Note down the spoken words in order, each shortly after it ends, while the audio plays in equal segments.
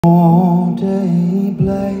All day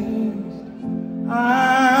blazed,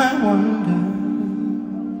 I wonder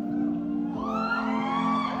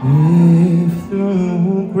if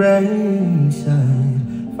through grace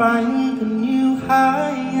I'd find the new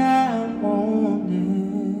high I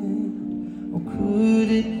wanted, or could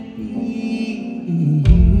it be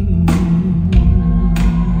you?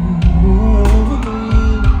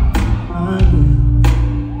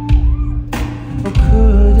 Or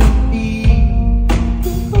could it be?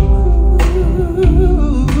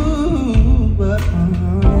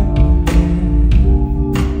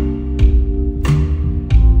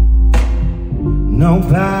 No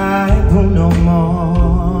Bible no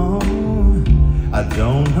more. I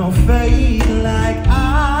don't know faith like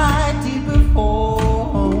I did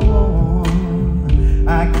before.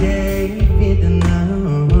 I gave it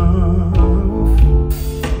enough.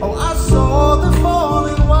 Oh, I saw the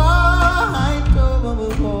falling white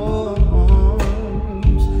doors,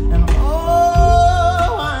 and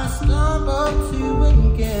oh, I stumbled to and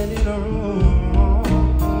get it wrong.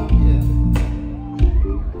 Yeah.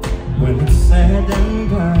 When it's said and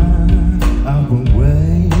done, I will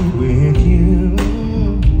wait with you,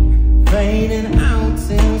 fading out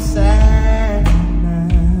in sadness.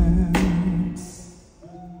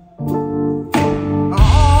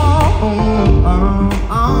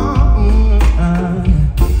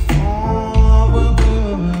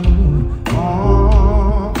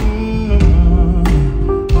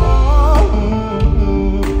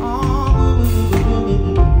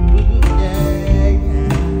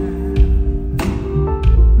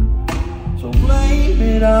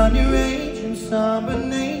 On your age and somber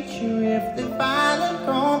nature, if the violent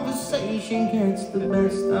conversation gets the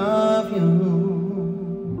best of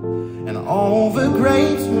you, and all the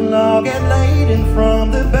grades will all get laden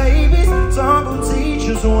from the babies. Some will teach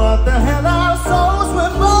us what the hell our souls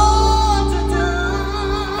were born to do.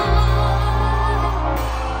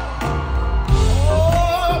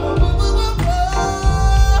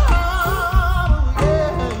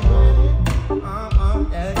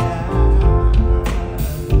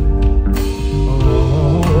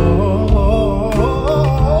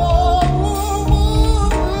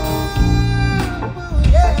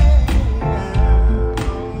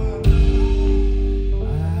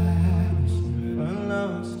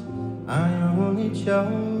 I only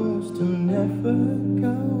chose